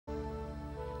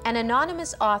An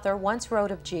anonymous author once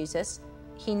wrote of Jesus,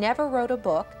 "He never wrote a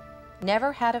book,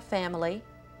 never had a family,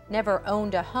 never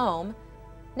owned a home,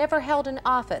 never held an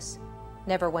office,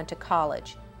 never went to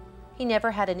college. He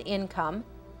never had an income,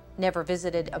 never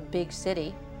visited a big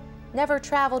city, never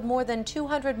traveled more than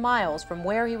 200 miles from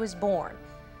where he was born.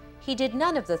 He did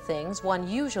none of the things one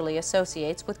usually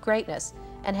associates with greatness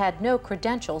and had no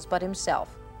credentials but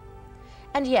himself."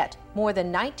 And yet, more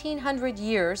than 1900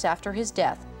 years after his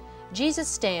death, Jesus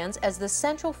stands as the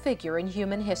central figure in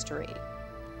human history.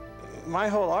 My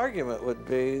whole argument would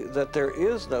be that there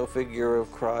is no figure of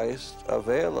Christ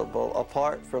available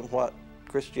apart from what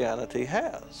Christianity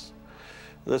has.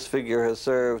 This figure has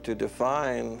served to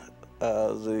define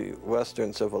the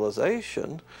Western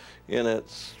civilization in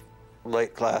its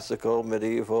late classical,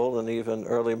 medieval, and even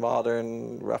early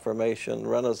modern, Reformation,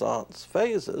 Renaissance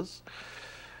phases,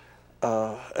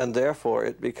 and therefore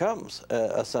it becomes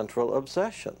a central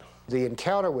obsession. The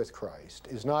encounter with Christ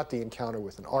is not the encounter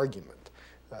with an argument.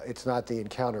 It's not the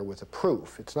encounter with a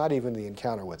proof. It's not even the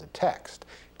encounter with a text.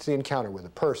 It's the encounter with a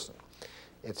person.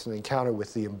 It's an encounter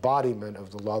with the embodiment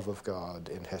of the love of God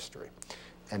in history.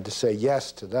 And to say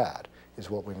yes to that is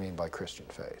what we mean by Christian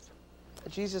faith.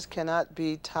 Jesus cannot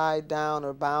be tied down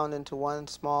or bound into one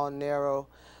small, narrow,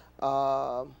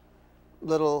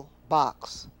 little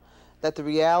box. That the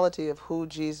reality of who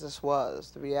Jesus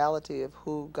was, the reality of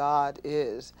who God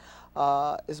is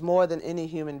more than any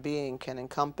human being can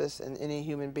encompass and any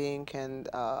human being can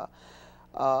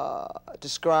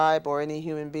describe or any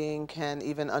human being can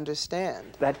even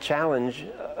understand. That challenge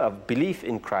of belief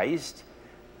in Christ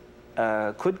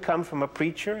could come from a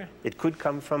preacher, it could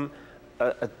come from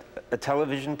a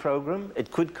television program,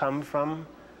 it could come from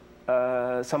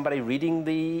somebody reading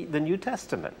the New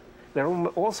Testament. There are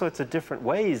all sorts of different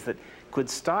ways that could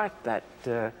start that,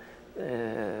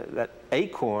 that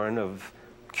acorn of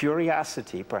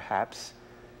curiosity, perhaps,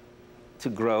 to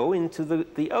grow into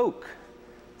the oak,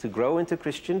 to grow into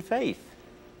Christian faith.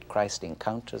 Christ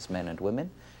encounters men and women,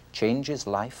 changes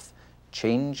life,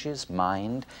 changes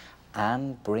mind,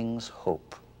 and brings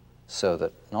hope, so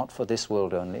that not for this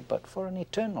world only, but for an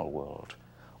eternal world,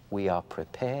 we are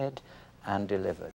prepared and delivered.